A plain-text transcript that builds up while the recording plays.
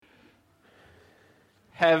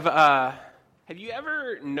Have you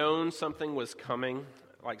ever known something was coming,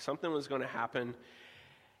 like something was going to happen,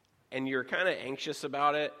 and you're kind of anxious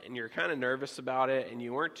about it, and you're kind of nervous about it, and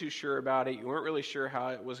you weren't too sure about it, you weren't really sure how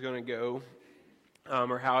it was going to go,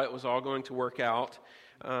 or how it was all going to work out,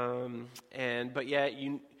 but yet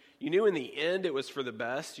you knew in the end it was for the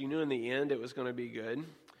best, you knew in the end it was going to be good.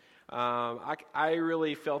 I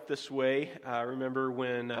really felt this way. I remember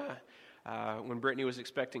when Brittany was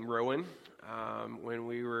expecting Rowan, when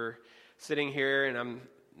we were sitting here, and I'm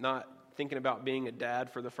not thinking about being a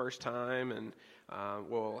dad for the first time, and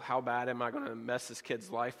how bad am I going to mess this kid's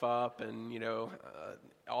life up, and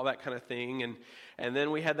all that kind of thing, and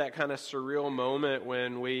then we had that kind of surreal moment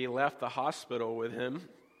when we left the hospital with him,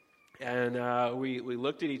 and we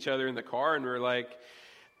looked at each other in the car, and we were like,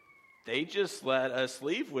 they just let us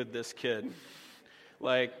leave with this kid.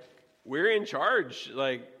 Like, we're in charge.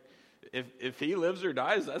 Like, if he lives or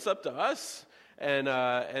dies, that's up to us.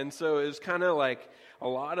 And so it was kind of like a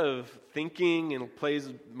lot of thinking and plays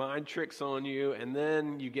mind tricks on you, and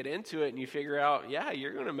then you get into it and you figure out, yeah,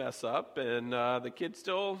 you're going to mess up, and the kid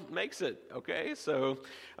still makes it, okay? So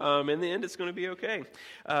in the end, it's going to be okay.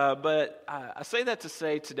 But I say that to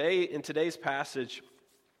say today, in today's passage,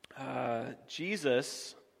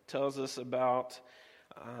 Jesus tells us about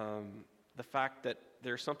the fact that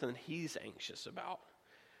there's something that he's anxious about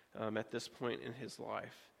at this point in his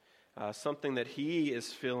life. Something that he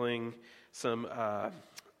is feeling some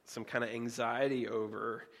kind of anxiety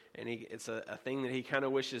over, and it's a thing that he kind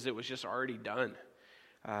of wishes it was just already done.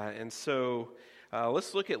 And so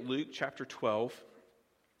let's look at Luke chapter 12,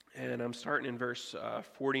 and I'm starting in verse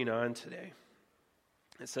 49 today.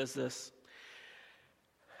 It says this: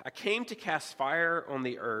 I came to cast fire on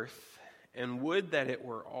the earth, and would that it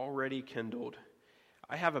were already kindled.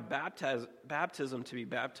 I have a baptism to be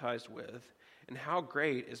baptized with, and how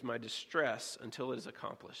great is my distress until it is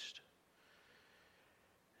accomplished.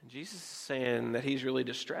 And Jesus is saying that he's really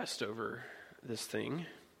distressed over this thing.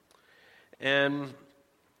 And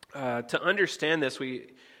to understand this,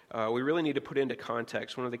 we really need to put into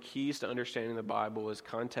context. One of the keys to understanding the Bible is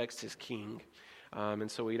context is king.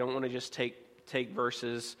 And so we don't want to just take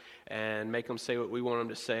verses and make them say what we want them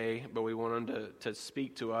to say, but we want them to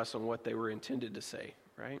speak to us on what they were intended to say,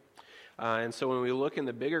 right? And so when we look in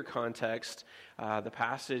the bigger context, the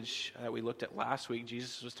passage that we looked at last week,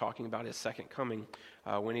 Jesus was talking about his second coming,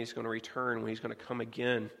 when he's going to return, when he's going to come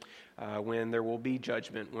again, when there will be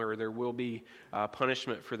judgment, where there will be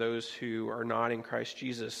punishment for those who are not in Christ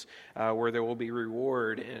Jesus, where there will be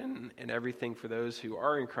reward and everything for those who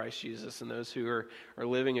are in Christ Jesus and those who are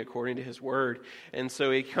living according to his word. And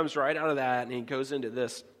so he comes right out of that and he goes into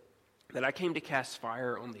this, that I came to cast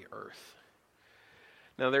fire on the earth.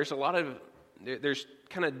 Now, there's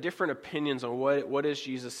kind of different opinions on what is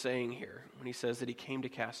Jesus saying here when he says that he came to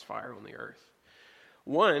cast fire on the earth.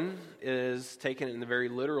 One is taken in the very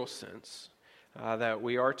literal sense, that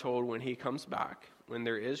we are told when he comes back, when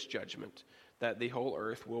there is judgment, that the whole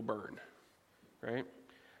earth will burn, right?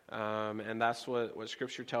 And that's what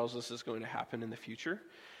Scripture tells us is going to happen in the future.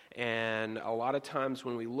 And a lot of times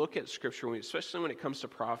when we look at Scripture, especially when it comes to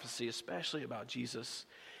prophecy, especially about Jesus,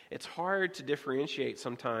 it's hard to differentiate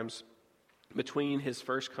sometimes between his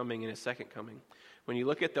first coming and his second coming. When you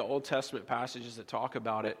look at the Old Testament passages that talk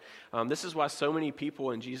about it, this is why so many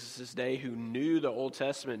people in Jesus' day who knew the Old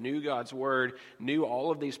Testament, knew God's Word, knew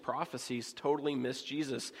all of these prophecies, totally missed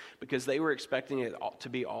Jesus because they were expecting it to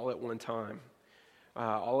be all at one time.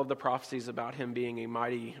 All of the prophecies about him being a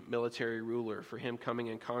mighty military ruler, for him coming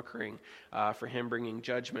and conquering, for him bringing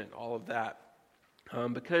judgment, all of that.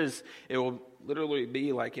 Because it will literally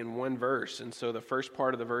be like in one verse. And so the first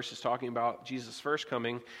part of the verse is talking about Jesus' first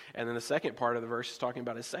coming, and then the second part of the verse is talking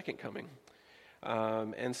about his second coming.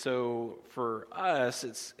 And so for us,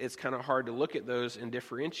 it's kind of hard to look at those and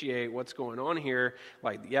differentiate what's going on here.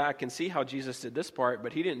 Like, yeah, I can see how Jesus did this part,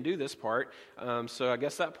 but he didn't do this part. So I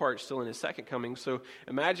guess that part's still in his second coming. So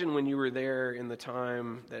imagine when you were there in the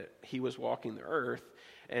time that he was walking the earth,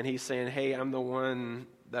 and he's saying, hey, I'm the one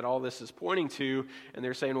that all this is pointing to, and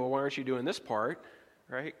they're saying, well, why aren't you doing this part,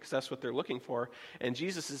 right? Because that's what they're looking for. And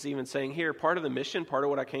Jesus is even saying here, part of the mission, part of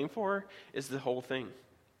what I came for, is the whole thing.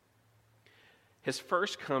 His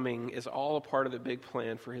first coming is all a part of the big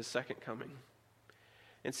plan for his second coming.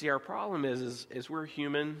 And see, our problem is we're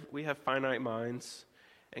human, we have finite minds,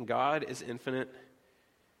 and God is infinite.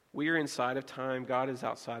 We are inside of time. God is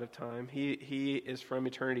outside of time. He is from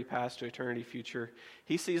eternity past to eternity future.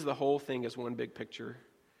 He sees the whole thing as one big picture.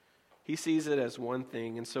 He sees it as one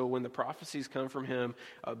thing. And so when the prophecies come from him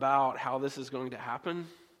about how this is going to happen,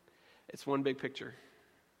 it's one big picture.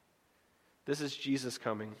 This is Jesus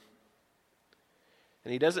coming.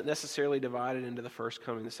 And he doesn't necessarily divide it into the first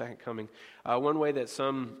coming, the second coming. One way that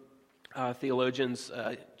some theologians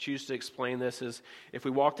choose to explain this is if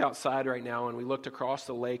we walked outside right now and we looked across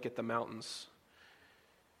the lake at the mountains,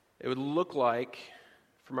 it would look like,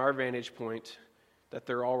 from our vantage point, that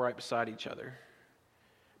they're all right beside each other.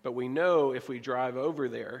 But we know if we drive over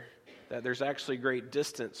there that there's actually great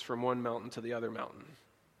distance from one mountain to the other mountain,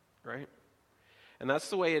 right? And that's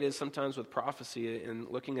the way it is sometimes with prophecy and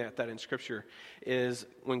looking at that in Scripture, is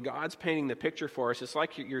when God's painting the picture for us, it's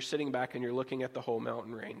like you're sitting back and you're looking at the whole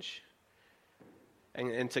mountain range.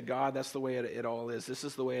 And to God, that's the way it all is. This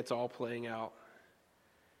is the way it's all playing out.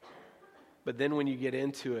 But then when you get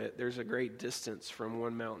into it, there's a great distance from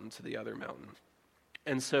one mountain to the other mountain.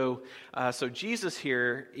 And so Jesus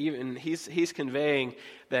here, even he's conveying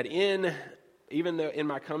that even though in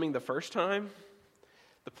my coming the first time,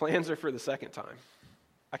 the plans are for the second time.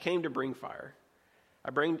 I came to bring fire.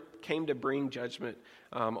 Came to bring judgment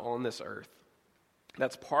on this earth.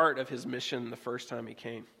 That's part of his mission the first time he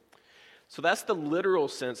came. So that's the literal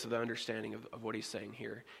sense of the understanding of what he's saying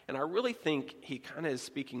here. And I really think he kind of is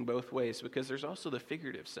speaking both ways, because there's also the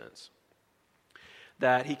figurative sense.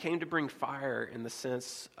 That he came to bring fire in the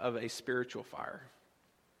sense of a spiritual fire.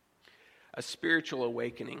 A spiritual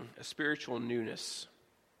awakening, a spiritual newness.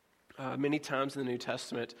 Many times in the New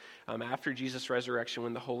Testament, after Jesus' resurrection,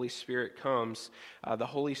 when the Holy Spirit comes, the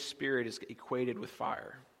Holy Spirit is equated with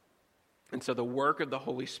fire. And so the work of the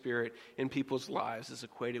Holy Spirit in people's lives is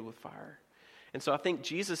equated with fire. And so I think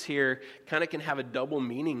Jesus here kind of can have a double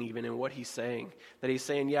meaning even in what he's saying. That he's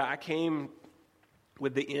saying, yeah, I came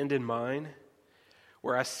with the end in mind,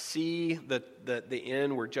 where I see the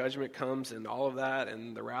end where judgment comes and all of that,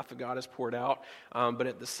 and the wrath of God is poured out. But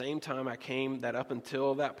at the same time, I came that up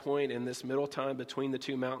until that point in this middle time between the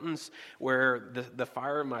two mountains, where the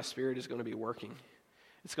fire of my Spirit is going to be working.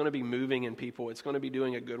 It's going to be moving in people. It's going to be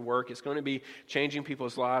doing a good work. It's going to be changing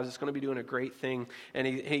people's lives. It's going to be doing a great thing. And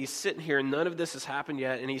he's sitting here, and none of this has happened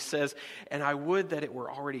yet. And he says, and I would that it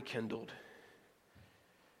were already kindled.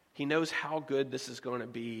 He knows how good this is going to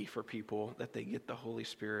be for people, that they get the Holy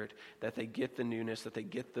Spirit, that they get the newness, that they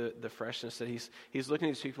get the freshness, that he's looking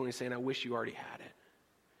at these people and he's saying, I wish you already had it.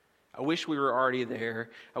 I wish we were already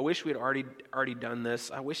there. I wish we had already done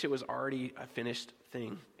this. I wish it was already a finished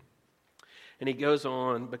thing. And he goes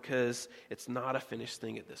on because it's not a finished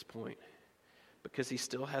thing at this point, because he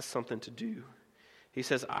still has something to do. He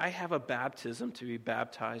says, I have a baptism to be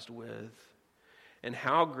baptized with. And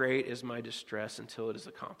how great is my distress until it is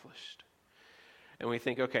accomplished. And we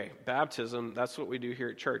think, okay, baptism, that's what we do here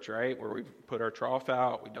at church, right? Where we put our trough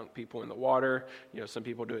out, we dunk people in the water. Some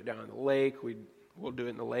people do it down in the lake. We'll do it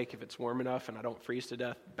in the lake if it's warm enough and I don't freeze to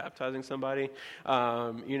death baptizing somebody.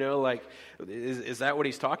 Is that what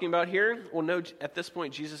he's talking about here? Well, no, at this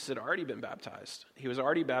point, Jesus had already been baptized. He was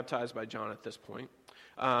already baptized by John at this point.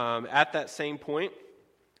 At that same point,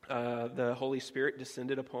 the Holy Spirit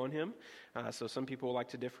descended upon him. So some people like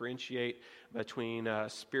to differentiate between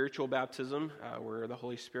spiritual baptism, where the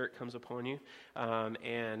Holy Spirit comes upon you,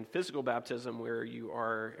 and physical baptism, where you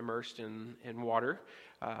are immersed in water.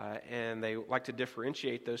 And they like to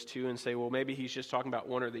differentiate those two and say, well, maybe he's just talking about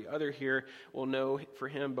one or the other here. Well, no, for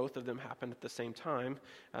him, both of them happened at the same time.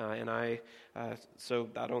 So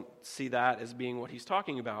I don't see that as being what he's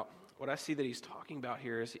talking about. What I see that he's talking about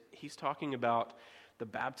here is he's talking about the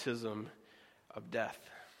baptism of death,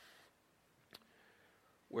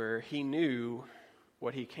 where he knew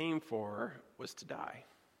what he came for was to die.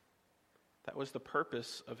 That was the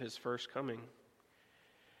purpose of his first coming.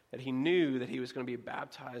 That he knew that he was going to be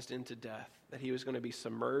baptized into death, that he was going to be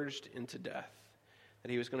submerged into death, that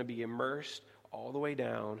he was going to be immersed all the way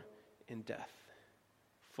down in death,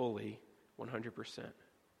 fully, 100%.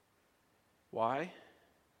 Why?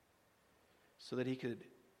 So that he could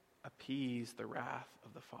appease the wrath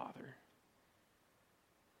of the Father.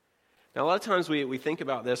 Now, a lot of times we think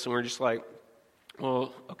about this and we're just like,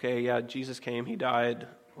 well, okay, yeah, Jesus came, he died,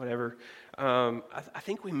 whatever. I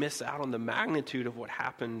think we miss out on the magnitude of what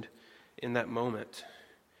happened in that moment.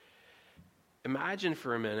 Imagine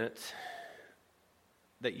for a minute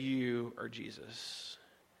that you are Jesus.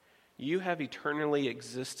 You have eternally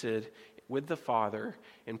existed with the Father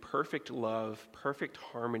in perfect love, perfect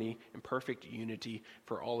harmony, and perfect unity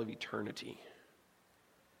for all of eternity.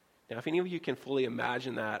 Now, if any of you can fully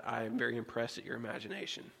imagine that, I am very impressed at your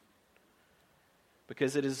imagination.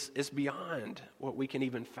 Because it's beyond what we can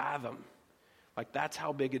even fathom. Like, that's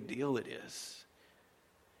how big a deal it is.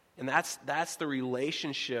 And that's the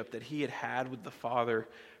relationship that he had with the Father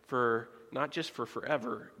for, not just for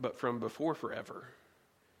forever, but from before forever.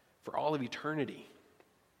 For all of eternity.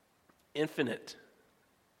 Infinite.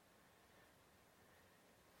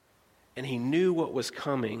 and he knew what was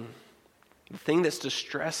coming, the thing that's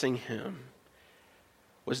distressing him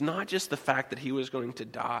was not just the fact that he was going to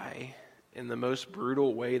die in the most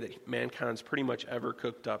brutal way that mankind's pretty much ever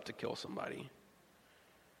cooked up to kill somebody.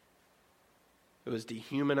 It was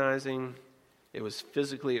dehumanizing. It was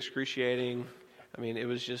physically excruciating. I mean, it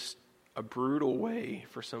was just a brutal way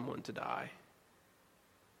for someone to die.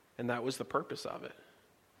 And that was the purpose of it.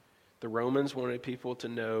 The Romans wanted people to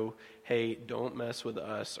know, hey, don't mess with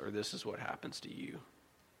us or this is what happens to you.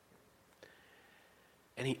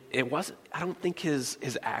 And I don't think his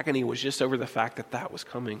agony was just over the fact that was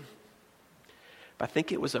coming. But I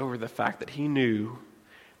think it was over the fact that he knew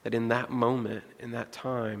that in that moment, in that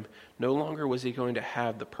time, no longer was he going to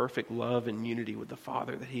have the perfect love and unity with the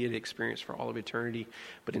Father that he had experienced for all of eternity,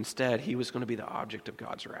 but instead he was going to be the object of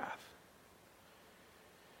God's wrath.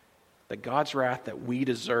 That God's wrath that we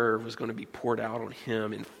deserve was going to be poured out on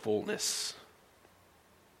him in fullness.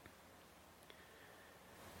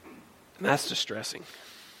 And that's distressing.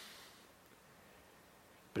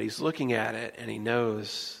 But he's looking at it and he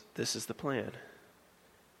knows this is the plan.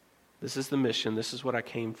 This is the mission. This is what I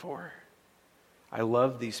came for. I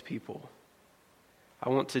love these people. I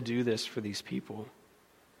want to do this for these people.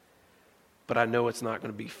 But I know it's not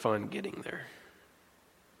going to be fun getting there.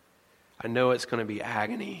 I know it's going to be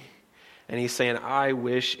agony. And he's saying, I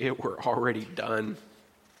wish it were already done.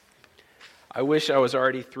 I wish I was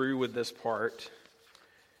already through with this part.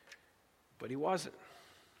 But he wasn't.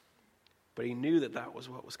 But he knew that was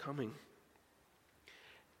what was coming.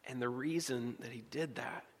 And the reason that he did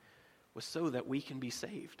that was so that we can be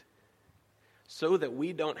saved. So that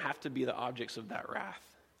we don't have to be the objects of that wrath.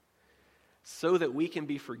 So that we can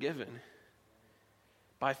be forgiven.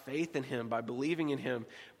 By faith in him, by believing in him,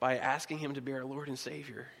 by asking him to be our Lord and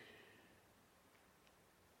Savior.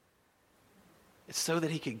 It's so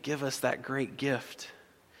that he could give us that great gift.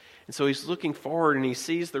 And so he's looking forward and he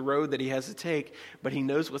sees the road that he has to take, but he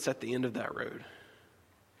knows what's at the end of that road.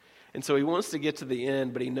 And so he wants to get to the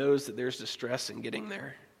end, but he knows that there's distress in getting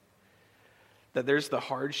there. That there's the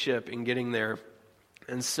hardship in getting there.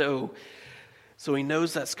 And so he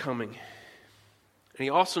knows that's coming. And he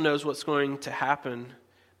also knows what's going to happen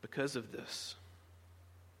because of this.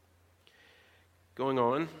 Going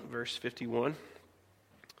on, verse 51.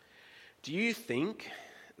 Do you think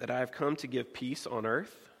that I have come to give peace on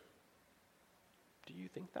earth? Do you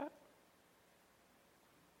think that?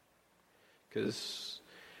 Because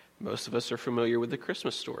most of us are familiar with the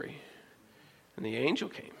Christmas story. And the angel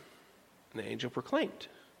came. And the angel proclaimed,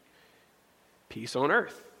 peace on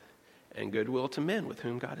earth and goodwill to men with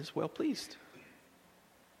whom God is well pleased.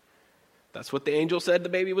 That's what the angel said the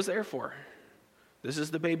baby was there for. This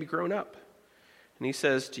is the baby grown up. And he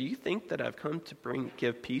says, do you think that I've come to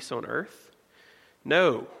give peace on earth?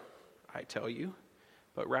 No, I tell you,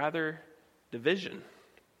 but rather division.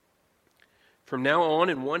 From now on,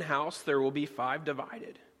 in one house there will be 5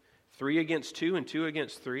 divided, 3 against 2 and 2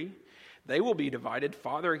 against 3. They will be divided,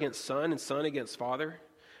 father against son and son against father,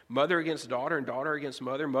 mother against daughter and daughter against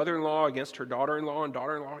mother, mother-in-law against her daughter-in-law and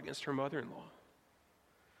daughter-in-law against her mother-in-law.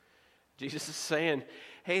 Jesus is saying,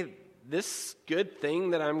 hey, this good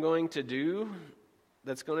thing that I'm going to do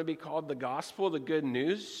that's going to be called the gospel, the good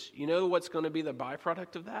news, you know what's going to be the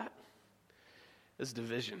byproduct of that? Is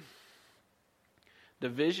division.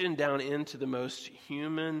 Division down into the most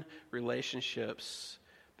human relationships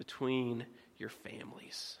between your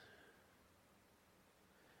families.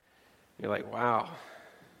 You're like, wow,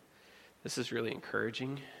 this is really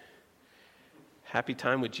encouraging. Happy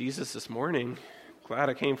time with Jesus this morning. Glad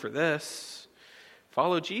I came for this.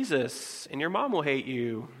 Follow Jesus and your mom will hate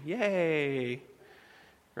you. Yay.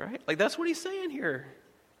 Right? Like that's what he's saying here.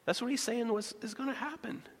 That's what he's saying is going to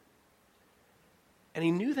happen. And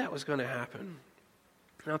he knew that was going to happen.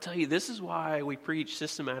 And I'll tell you, this is why we preach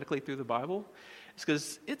systematically through the Bible. It's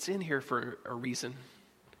because it's in here for a reason.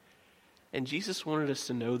 And Jesus wanted us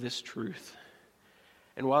to know this truth.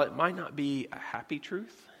 And while it might not be a happy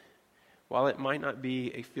truth, while it might not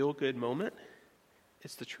be a feel-good moment,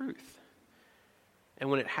 it's the truth. And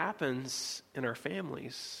when it happens in our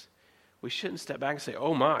families, we shouldn't step back and say,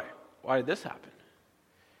 oh my, why did this happen?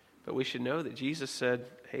 But we should know that Jesus said,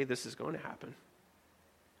 hey, this is going to happen.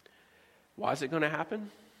 Why is it going to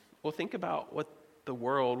happen? Well, think about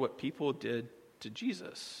what people did to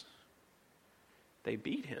Jesus. They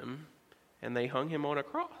beat him and they hung him on a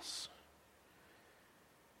cross.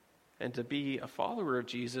 And to be a follower of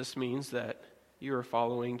Jesus means that you are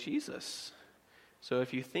following Jesus. So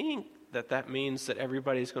if you think that means that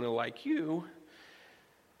everybody's going to like you,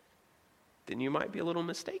 then you might be a little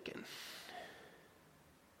mistaken.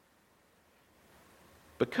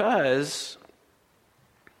 Because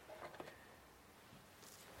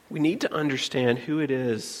we need to understand who it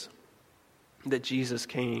is that Jesus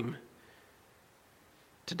came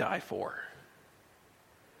to die for.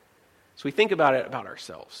 So we think about it about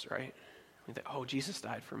ourselves, right? We think, oh, Jesus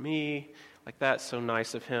died for me. Like, that's so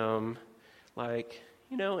nice of him. Like,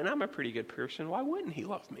 and I'm a pretty good person. Why wouldn't he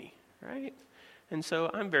love me, right? And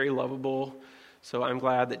so I'm very lovable. So I'm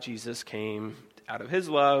glad that Jesus came out of his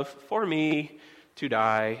love for me to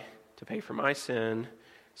die, to pay for my sin,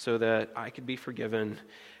 so that I could be forgiven.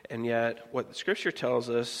 And yet, what the Scripture tells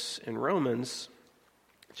us in Romans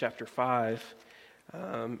chapter 5,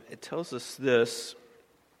 it tells us this.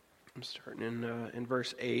 I'm starting in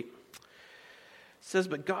verse 8. It says,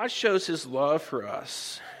 "But God shows his love for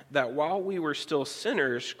us, that while we were still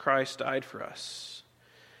sinners, Christ died for us.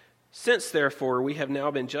 Since, therefore, we have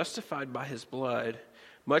now been justified by his blood,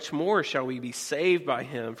 much more shall we be saved by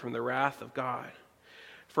him from the wrath of God.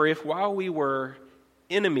 For if while we were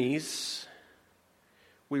enemies,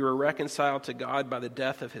 we were reconciled to God by the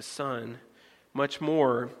death of his Son, much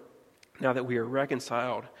more, now that we are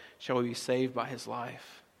reconciled, shall we be saved by his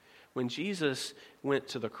life." When Jesus went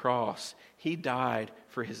to the cross, he died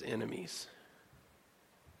for his enemies.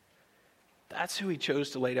 That's who he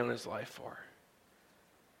chose to lay down his life for.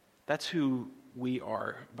 That's who we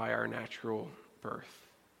are by our natural birth.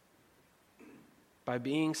 By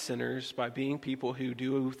being sinners, by being people who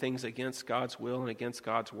do things against God's will and against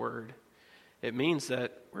God's word, it means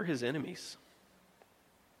that we're his enemies.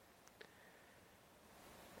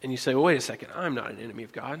 And you say, well, wait a second, I'm not an enemy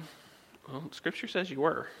of God. Well, Scripture says you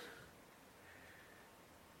were.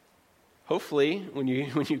 Hopefully, when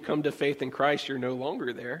you come to faith in Christ, you're no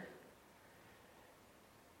longer there.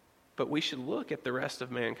 But we should look at the rest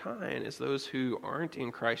of mankind as those who aren't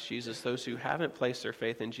in Christ Jesus, those who haven't placed their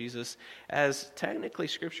faith in Jesus, as technically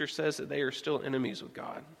Scripture says that they are still enemies with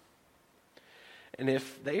God. And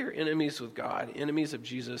if they are enemies with God, enemies of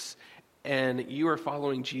Jesus, and you are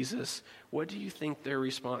following Jesus, what do you think their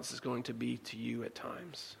response is going to be to you at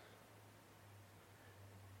times?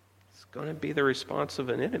 It's going to be the response of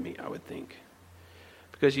an enemy, I would think.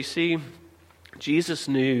 Because you see, Jesus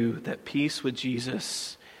knew that peace with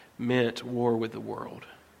Jesus meant war with the world.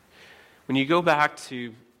 When you go back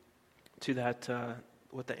to that,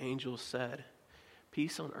 what the angels said,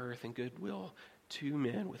 peace on earth and goodwill to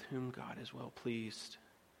men with whom God is well pleased.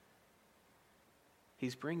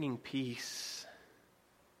 He's bringing peace,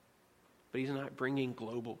 but he's not bringing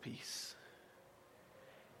global peace.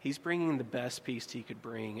 He's bringing the best peace he could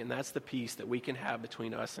bring, and that's the peace that we can have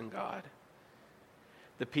between us and God.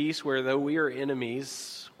 The peace where, though we are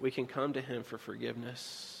enemies, we can come to him for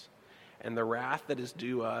forgiveness. And the wrath that is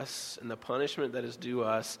due us and the punishment that is due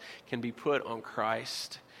us can be put on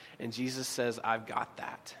Christ. And Jesus says, I've got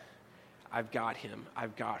that. I've got him.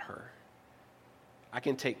 I've got her. I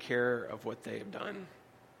can take care of what they have done.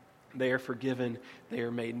 They are forgiven. They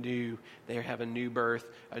are made new. They have a new birth,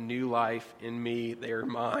 a new life in me. They are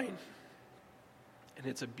mine. And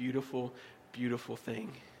it's a beautiful, beautiful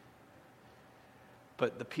thing.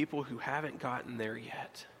 But the people who haven't gotten there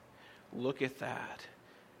yet look at that,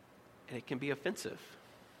 and it can be offensive.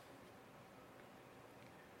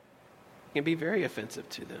 It can be very offensive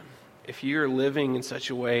to them if you're living in such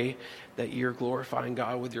a way that you're glorifying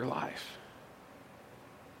God with your life.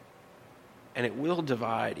 And it will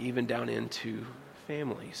divide even down into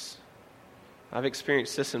families. I've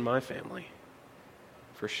experienced this in my family,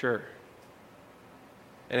 for sure.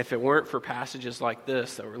 And if it weren't for passages like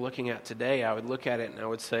this that we're looking at today, I would look at it and I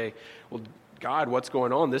would say, well, God, what's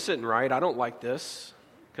going on? This isn't right. I don't like this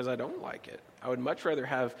because I don't like it. I would much rather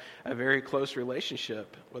have a very close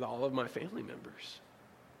relationship with all of my family members.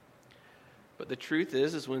 But the truth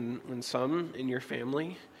is when some in your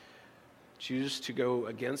family choose to go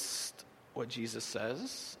against what Jesus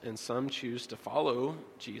says, and some choose to follow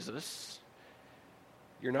Jesus,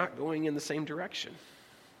 you're not going in the same direction.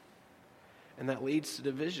 And that leads to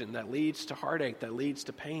division, that leads to heartache, that leads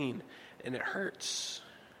to pain, and it hurts.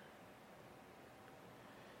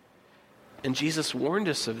 And Jesus warned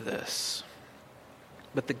us of this.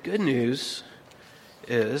 But the good news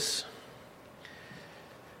is,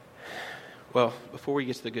 well, before we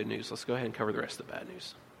get to the good news, let's go ahead and cover the rest of the bad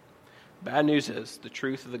news. Bad news is the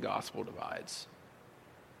truth of the gospel divides.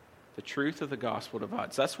 The truth of the gospel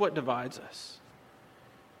divides. That's what divides us,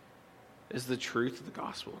 is the truth of the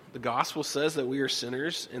gospel. The gospel says that we are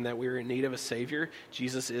sinners and that we are in need of a Savior.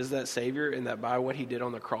 Jesus is that Savior, and that by what he did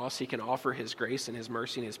on the cross, he can offer his grace and his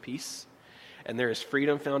mercy and his peace. And there is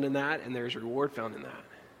freedom found in that, and there is reward found in that.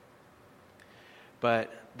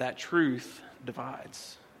 But that truth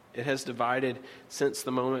divides. It has divided since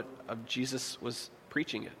the moment of Jesus was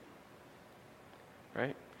preaching it.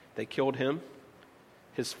 Right? They killed him.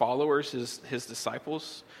 his followers, his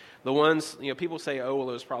disciples, the ones, people say, oh, well,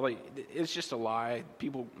 it's just a lie.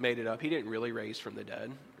 People made it up. He didn't really raise from the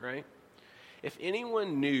dead, right? If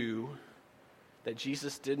anyone knew that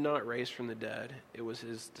Jesus did not raise from the dead, it was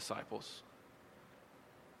his disciples.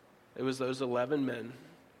 It was those 11 men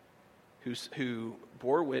who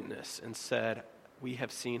bore witness and said, we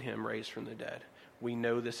have seen him raised from the dead. We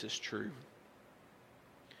know this is true.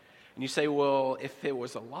 And you say, well, if it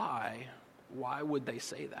was a lie, why would they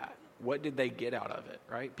say that? What did they get out of it,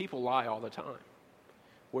 right? People lie all the time.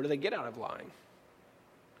 What do they get out of lying?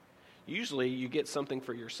 Usually you get something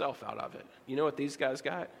for yourself out of it. You know what these guys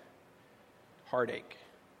got? Heartache,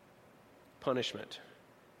 punishment,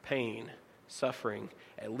 pain, suffering.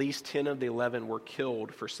 At least 10 of the 11 were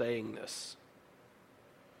killed for saying this.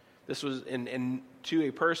 This was, and to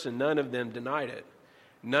a person, none of them denied it.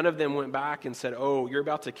 None of them went back and said, oh, you're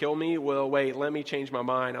about to kill me? Well, wait, let me change my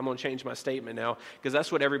mind. I'm going to change my statement now, because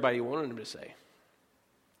that's what everybody wanted them to say.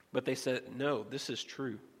 But they said, no, this is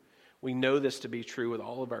true. We know this to be true with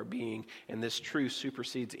all of our being, and this truth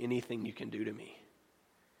supersedes anything you can do to me.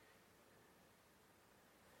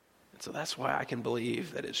 And so that's why I can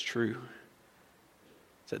believe that it's true.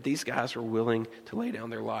 It's that these guys were willing to lay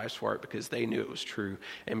down their lives for it because they knew it was true,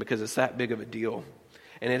 and because it's that big of a deal.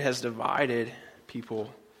 And it has divided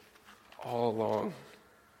people all along.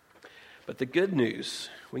 But the good news,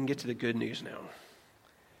 we can get to the good news now.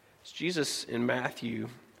 It's Jesus in Matthew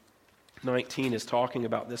 19 is talking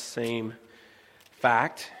about this same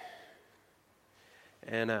fact.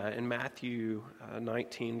 And in Matthew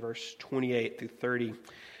 19, verse 28 through 30,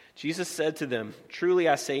 Jesus said to them, truly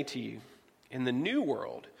I say to you, in the new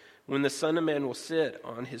world, when the Son of Man will sit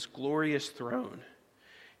on his glorious throne,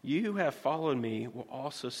 you who have followed me will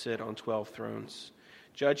also sit on 12 thrones,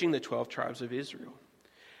 judging the 12 tribes of Israel.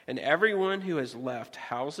 And everyone who has left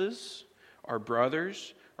houses, our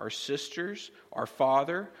brothers, our sisters, our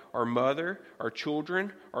father, our mother, our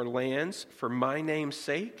children, our lands, for my name's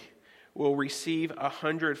sake, will receive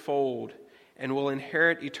 100-fold and will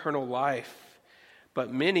inherit eternal life.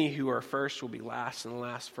 But many who are first will be last, and the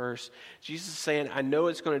last first. Jesus is saying, I know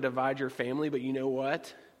it's going to divide your family, but you know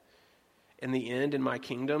what? In the end, in my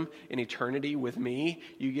kingdom, in eternity with me,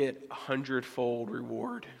 you get 100-fold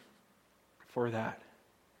reward for that.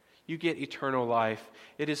 You get eternal life.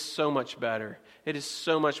 It is so much better. It is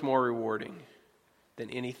so much more rewarding than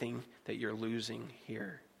anything that you're losing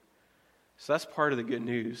here. So that's part of the good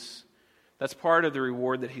news. That's part of the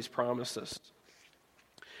reward that he's promised us.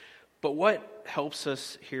 But what helps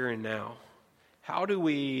us here and now? How do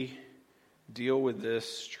we deal with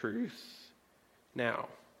this truth now,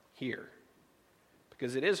 here?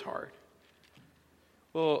 Because it is hard.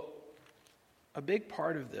 Well, a big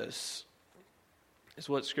part of this is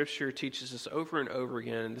what Scripture teaches us over and over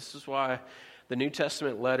again. And this is why the New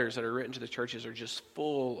Testament letters that are written to the churches are just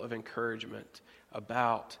full of encouragement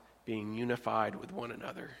about being unified with one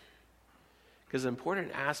another. Because the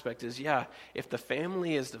important aspect is, if the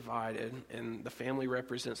family is divided, and the family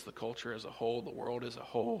represents the culture as a whole, the world as a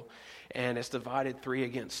whole, and it's divided 3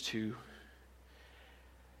 against 2,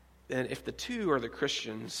 then if the 2 are the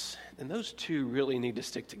Christians, then those 2 really need to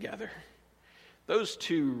stick together. Those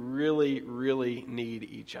 2 really, really need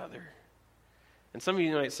each other. And some of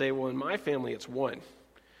you might say, well, in my family, it's 1.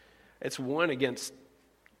 It's 1 against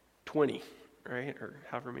 20, right? Or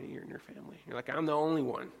however many are in your family. You're like, I'm the only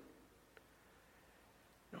one.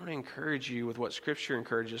 I want to encourage you with what Scripture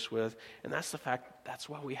encourages us with, and that's the fact that's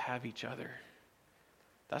why we have each other.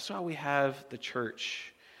 That's why we have the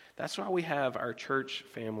church. That's why we have our church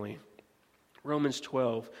family. Romans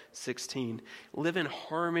 12:16. Live in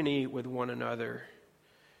harmony with one another.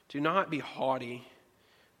 Do not be haughty,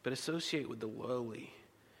 but associate with the lowly.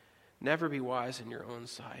 Never be wise in your own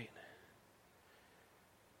sight.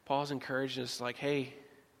 Paul's encouraging us like, hey,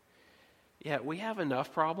 we have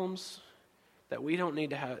enough problems that we don't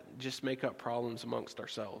need to just make up problems amongst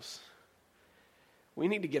ourselves. We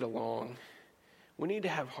need to get along. We need to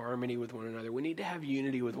have harmony with one another. We need to have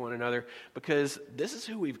unity with one another because this is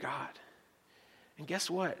who we've got. And guess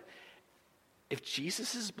what? If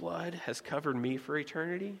Jesus' blood has covered me for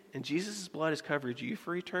eternity and Jesus' blood has covered you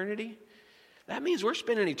for eternity, that means we're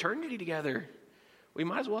spending eternity together. We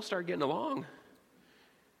might as well start getting along.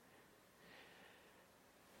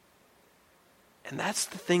 And that's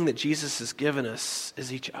the thing that Jesus has given us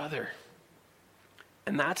is each other.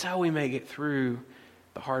 And that's how we make it through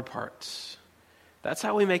the hard parts. That's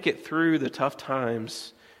how we make it through the tough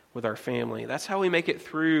times with our family. That's how we make it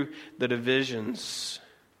through the divisions.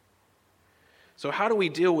 So how do we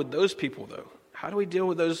deal with those people, though? How do we deal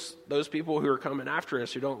with those people who are coming after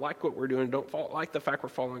us, who don't like what we're doing, don't like the fact we're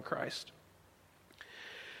following Christ?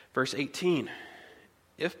 Verse 18,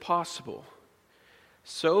 if possible,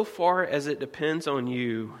 so far as it depends on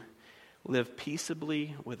you, live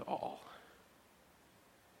peaceably with all.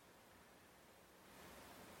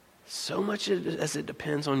 So much as it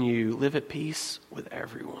depends on you, live at peace with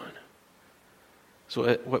everyone.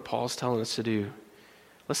 So what Paul's telling us to do.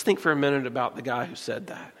 Let's think for a minute about the guy who said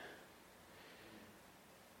that.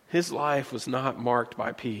 His life was not marked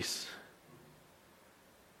by peace.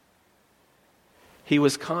 He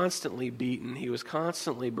was constantly beaten. He was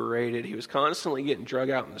constantly berated. He was constantly getting drug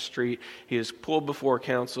out in the street. He was pulled before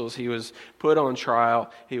councils. He was put on trial.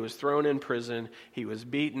 He was thrown in prison. He was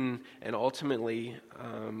beaten. And ultimately,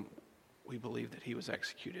 we believe that he was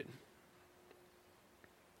executed.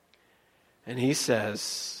 And he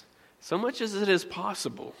says, so much as it is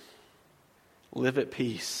possible, live at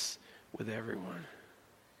peace with everyone.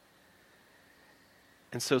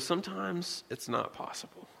 And so sometimes it's not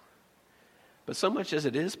possible. But so much as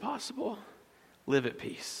it is possible, live at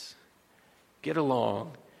peace. Get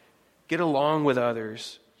along with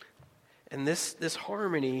others. And this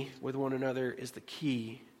harmony with one another is the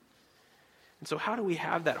key. And so how do we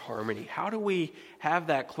have that harmony? How do we have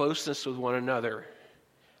that closeness with one another?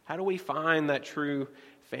 How do we find that true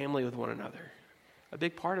family with one another? A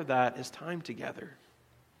big part of that is time together.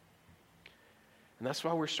 And that's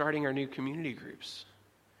why we're starting our new community groups.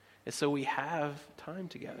 It's so we have time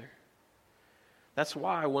together. That's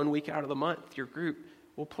why 1 week out of the month, your group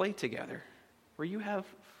will play together, where you have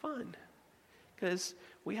fun. Because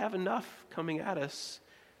we have enough coming at us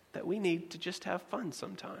that we need to just have fun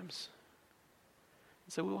sometimes.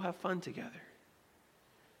 And so we will have fun together.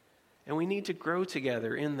 And we need to grow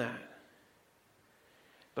together in that.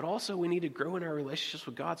 But also we need to grow in our relationships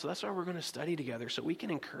with God. So that's why we're going to study together, so we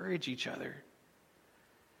can encourage each other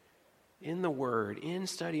in the Word, in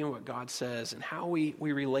studying what God says and how we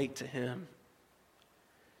relate to Him.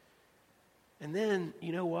 And then,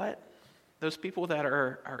 you know what? Those people that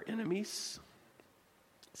are our enemies,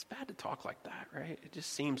 it's bad to talk like that, right? It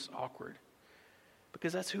just seems awkward.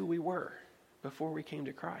 Because that's who we were before we came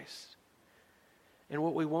to Christ. And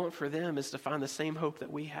what we want for them is to find the same hope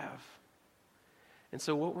that we have. And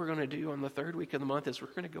so what we're going to do on the third week of the month is we're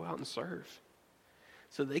going to go out and serve.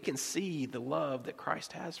 So they can see the love that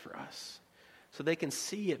Christ has for us. So they can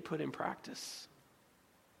see it put in practice.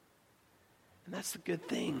 And that's the good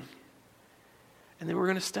thing. And then we're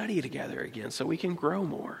going to study together again so we can grow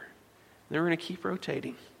more. And then we're going to keep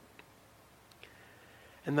rotating.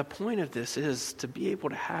 And the point of this is to be able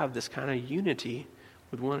to have this kind of unity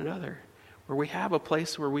with one another, where we have a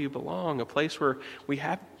place where we belong, a place where we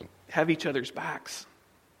have each other's backs.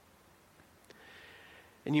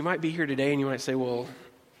 And you might be here today and you might say, well,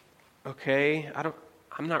 okay,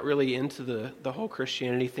 I'm not really into the whole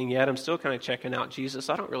Christianity thing yet. I'm still kind of checking out Jesus.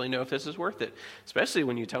 I don't really know if this is worth it, especially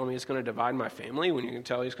when you tell me it's going to divide my family, when you can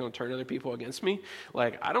tell me it's going to turn other people against me.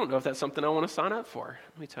 Like, I don't know if that's something I want to sign up for.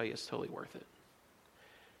 Let me tell you, it's totally worth it.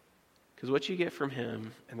 Because what you get from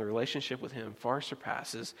Him and the relationship with Him far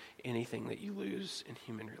surpasses anything that you lose in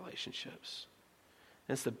human relationships.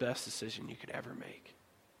 And it's the best decision you could ever make.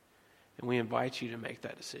 And we invite you to make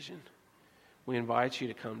that decision. We invite you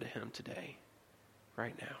to come to Him today,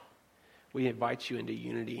 right now. We invite you into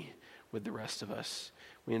unity with the rest of us.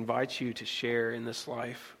 We invite you to share in this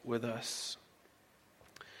life with us.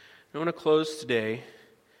 I want to close today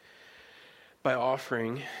by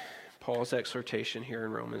offering Paul's exhortation here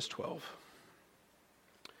in Romans 12.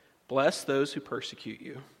 Bless those who persecute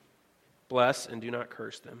you. Bless and do not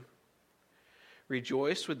curse them.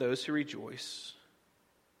 Rejoice with those who rejoice.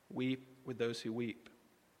 Weep with those who weep.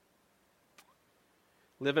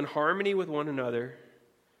 Live in harmony with one another.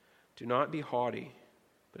 Do not be haughty,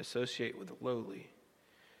 but associate with the lowly.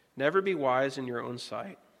 Never be wise in your own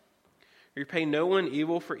sight. Repay no one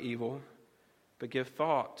evil for evil, but give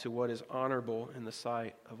thought to what is honorable in the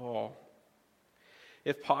sight of all.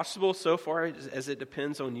 If possible, so far as it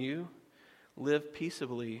depends on you, live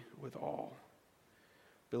peaceably with all.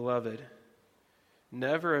 Beloved,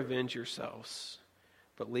 never avenge yourselves,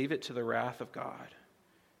 but leave it to the wrath of God.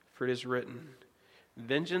 For it is written,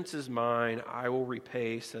 vengeance is mine, I will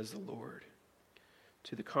repay, says the Lord.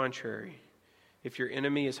 To the contrary, if your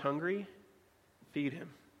enemy is hungry, feed him.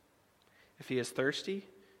 If he is thirsty,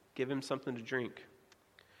 give him something to drink.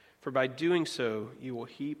 For by doing so, you will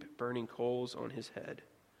heap burning coals on his head.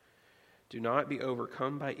 Do not be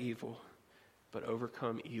overcome by evil, but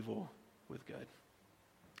overcome evil with good.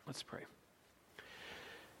 Let's pray.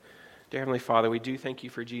 Dear Heavenly Father, we do thank you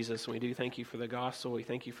for Jesus, and we do thank you for the gospel. We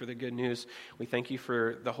thank you for the good news. We thank you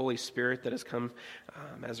for the Holy Spirit that has come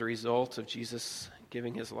as a result of Jesus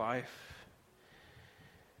giving his life.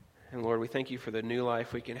 And Lord, we thank you for the new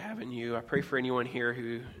life we can have in you. I pray for anyone here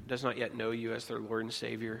who does not yet know you as their Lord and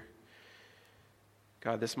Savior.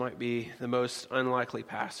 God, this might be the most unlikely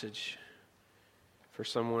passage for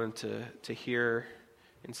someone to hear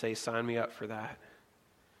and say, sign me up for that.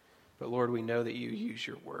 But Lord, we know that you use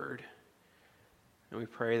your word. And we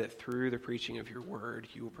pray that through the preaching of your word,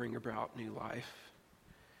 you will bring about new life.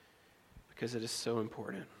 Because it is so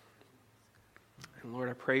important. And Lord,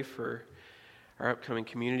 I pray for our upcoming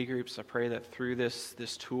community groups. I pray that through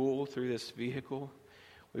this tool, through this vehicle,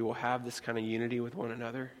 we will have this kind of unity with one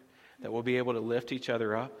another, that we'll be able to lift each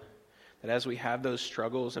other up, that as we have those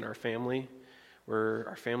struggles in our family, where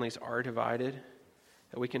our families are divided,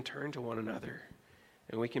 that we can turn to one another,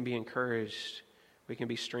 and we can be encouraged, we can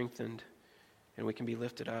be strengthened, and we can be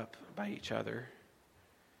lifted up by each other.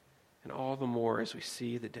 And all the more as we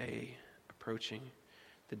see the day approaching,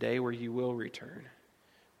 the day where you will return,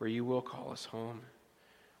 where you will call us home,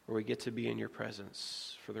 where we get to be in your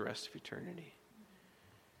presence for the rest of eternity.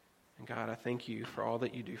 And God, I thank you for all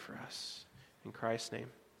that you do for us. In Christ's name,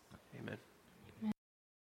 amen.